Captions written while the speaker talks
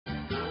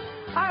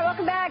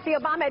Welcome back. The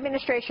Obama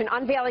administration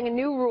unveiling a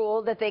new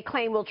rule that they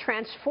claim will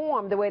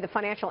transform the way the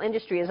financial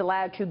industry is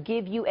allowed to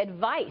give you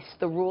advice.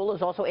 The rule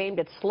is also aimed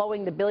at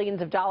slowing the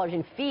billions of dollars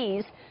in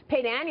fees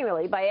paid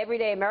annually by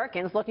everyday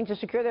Americans looking to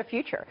secure their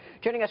future.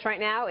 Joining us right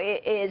now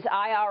is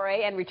IRA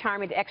and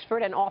retirement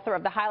expert and author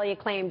of the highly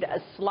acclaimed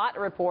Slott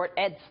report,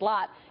 Ed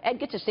Slott. Ed,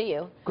 good to see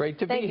you. Great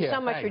to be here. Thank you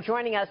so much for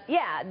joining us.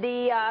 Yeah,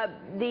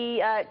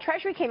 the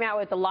Treasury came out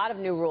with a lot of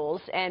new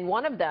rules, and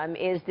one of them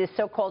is this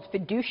so-called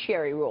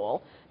fiduciary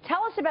rule.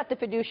 Tell us about the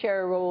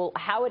fiduciary rule,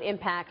 how it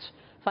impacts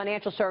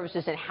financial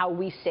services, and how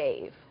we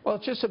save. Well,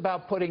 it's just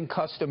about putting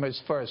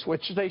customers first,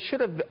 which they should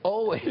have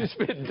always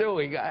been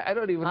doing. I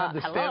don't even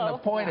understand the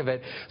point of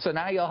it. So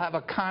now you'll have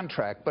a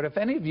contract. But if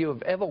any of you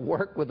have ever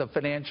worked with a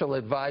financial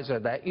advisor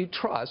that you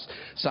trust,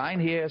 sign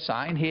here,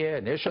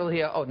 initial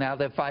here. Oh, now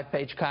they're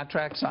 5-page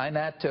contract, sign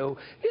that too.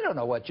 You don't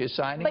know what you're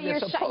signing. But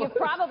you're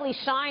probably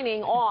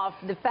signing off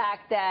the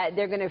fact that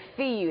they're going to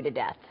fee you to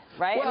death.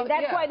 Right? Well, I mean,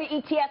 that's why the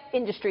ETF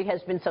industry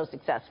has been so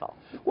successful.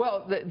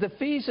 Well, the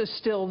fees are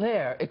still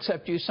there,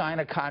 except you sign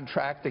a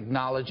contract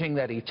acknowledging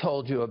that he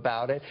told you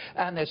about it,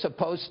 and they're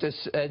supposed to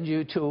send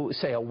you to,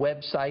 say, a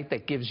website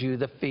that gives you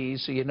the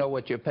fees so you know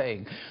what you're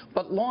paying.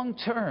 But long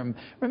term,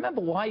 remember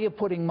why you're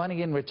putting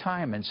money in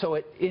retirement. So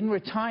in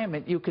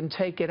retirement, you can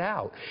take it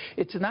out.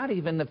 It's not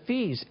even the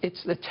fees,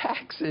 it's the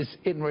taxes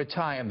in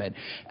retirement.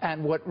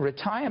 And what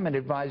retirement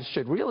advisors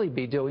should really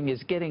be doing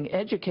is getting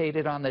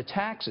educated on the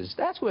taxes.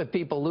 That's where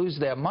people lose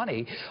their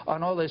money,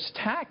 on all this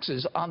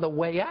taxes on the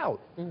way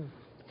out.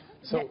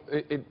 So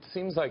it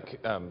seems like,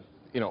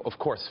 you know, of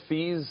course,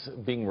 fees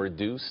being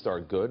reduced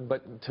are good,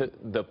 but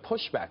the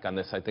pushback on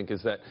this, I think,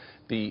 is that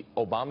the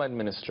Obama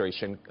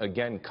administration,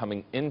 again,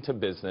 coming into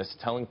business,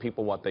 telling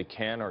people what they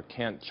can or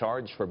can't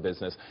charge for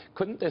business,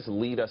 couldn't this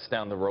lead us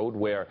down the road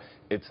where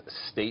it's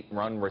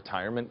state-run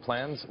retirement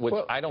plans, which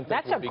I don't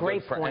think would be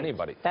good for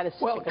anybody?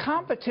 Well,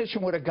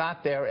 competition would have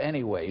got there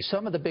anyway.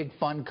 Some of the big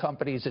fund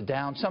companies are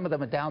down. Some of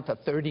them are down to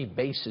 30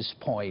 basis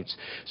points.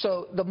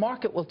 So the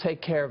market will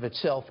take care of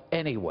itself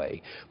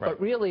anyway. Right.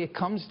 But really, it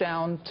comes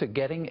down to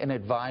getting an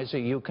advisor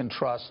you can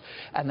trust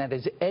and that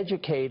is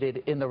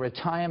educated in the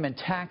retirement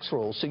tax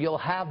rules, so you'll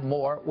have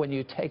more when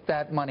you take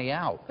that money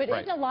out. But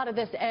isn't a lot of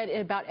this, Ed,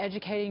 about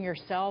educating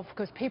yourself?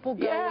 Because people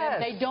go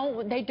in,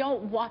 they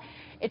don't want,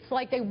 it's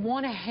like they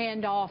want to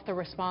hand off the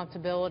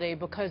responsibility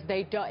because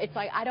they don't, it's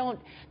like,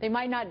 they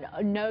might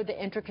not know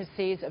the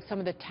intricacies of some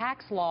of the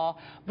tax law,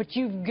 but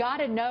you've got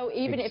to know,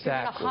 even if you're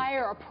going to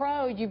hire a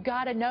pro, you've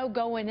got to know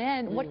going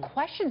in what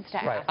questions to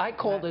ask. Right. I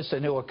call this a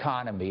new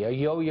economy, a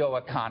yo-yo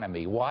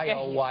economy.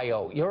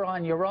 Y-O-Y-O. You're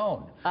on your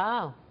own.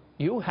 Oh.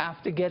 You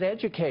have to get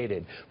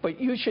educated,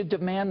 but you should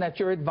demand that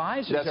your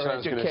advisors are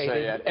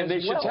educated. And they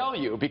should tell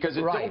you, because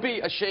don't be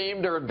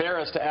ashamed or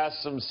embarrassed to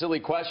ask some silly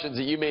questions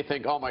that you may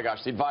think, oh my gosh,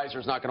 the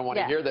advisor's not going to want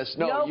to hear this.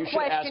 No, you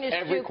should ask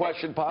every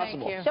question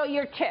possible. Thank you. So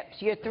your tips,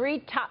 your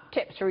 3 top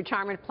tips for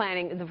retirement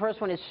planning. The first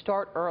one is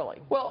start early.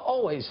 Well,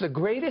 always. The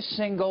greatest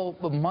single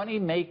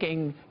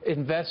money-making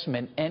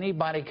investment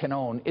anybody can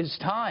own is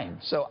time.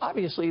 So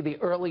obviously, the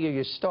earlier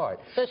you start.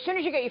 So as soon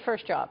as you get your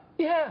first job.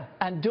 Yeah,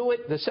 and do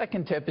it. The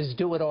second tip is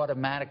do it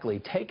automatically.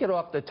 Take it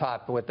off the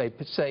top. What they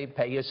say,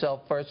 pay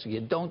yourself first so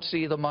you don't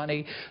see the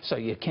money, so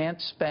you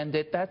can't spend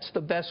it. That's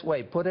the best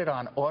way. Put it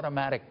on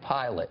automatic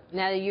pilot.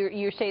 Now,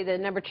 you say the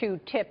number 2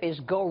 tip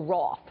is go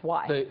Roth.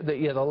 Why?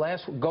 The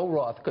last, go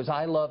Roth, because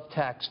I love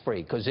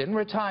tax-free. Because in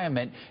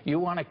retirement, you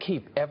want to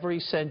keep every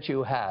cent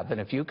you have. And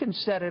if you can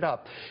set it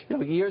up, you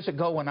know, years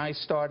ago when I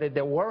started,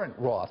 there weren't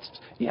Roths.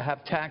 You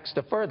have tax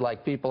deferred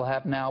like people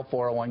have now,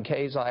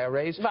 401ks,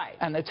 IRAs. Right.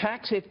 And the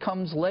tax hit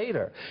comes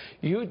later.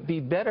 You'd be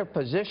better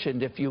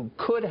positioned if you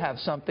could have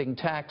something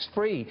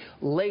tax-free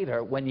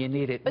later when you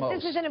need it most. But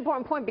this is an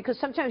important point, because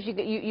sometimes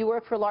you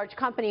work for a large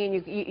company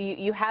and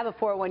you have a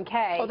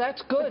 401k. Oh,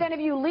 that's good. But then if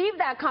you leave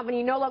that company,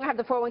 you no longer have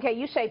the 401k,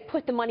 you say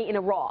put the money in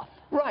a Roth.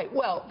 Right.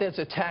 Well, there's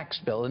a tax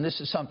bill, and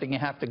this is something you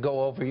have to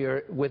go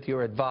over with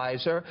your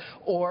advisor,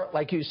 or,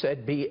 like you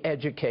said, be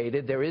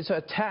educated. There is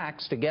a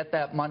tax to get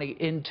that money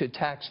into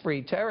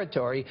tax-free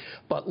territory,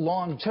 but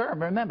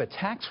long-term, remember,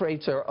 tax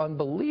rates are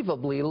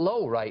unbelievably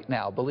low right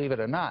now, believe it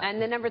or not.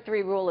 And the number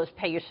 3 rule is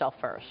pay yourself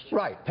first.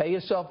 Right. Pay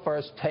yourself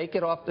first. Take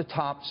it off the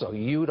top so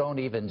you don't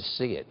even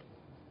see it.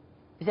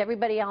 Is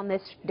everybody on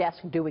this desk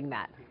doing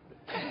that?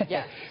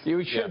 Yes.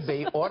 You should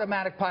be.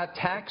 Automatic pilot,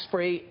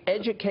 tax-free,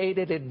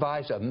 educated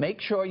advisor. Make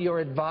sure your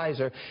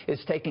advisor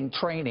is taking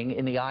training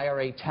in the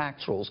IRA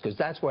tax rules, because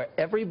that's where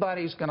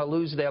everybody's going to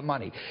lose their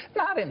money.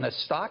 Not in the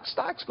stocks.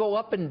 Stocks go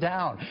up and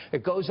down.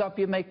 It goes up,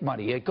 you make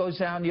money. It goes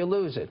down, you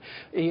lose it.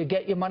 You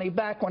get your money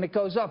back when it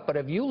goes up. But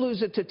if you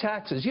lose it to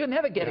taxes, you're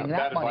never getting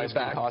that money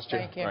back. Cost you.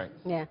 Thank you. Right.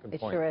 Yeah, it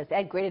sure is.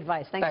 Ed, great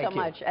advice. Thanks so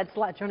much. Ed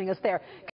Slott joining us there.